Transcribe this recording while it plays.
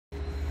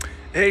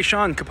Hey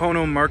Shaun,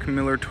 Capono, Mark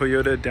Miller,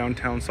 Toyota,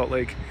 downtown Salt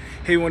Lake.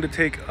 Hey, we wanted to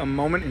take a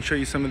moment and show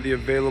you some of the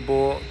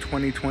available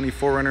 2020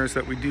 4Runners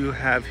that we do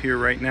have here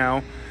right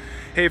now.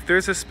 Hey, if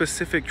there's a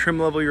specific trim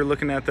level you're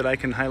looking at that I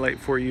can highlight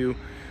for you,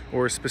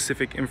 or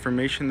specific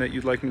information that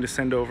you'd like me to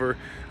send over,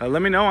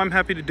 let me know. I'm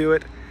happy to do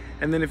it.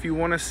 And then if you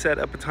want to set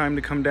up a time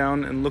to come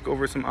down and look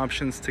over some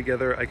options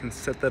together, I can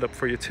set that up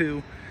for you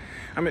too.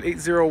 I'm at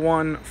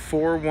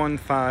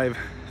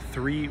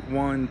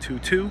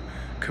 801-415-3122.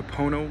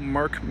 Capono,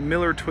 Mark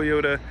Miller,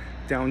 Toyota,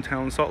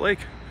 downtown Salt Lake.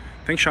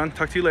 Thanks, Shaun.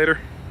 Talk to you later.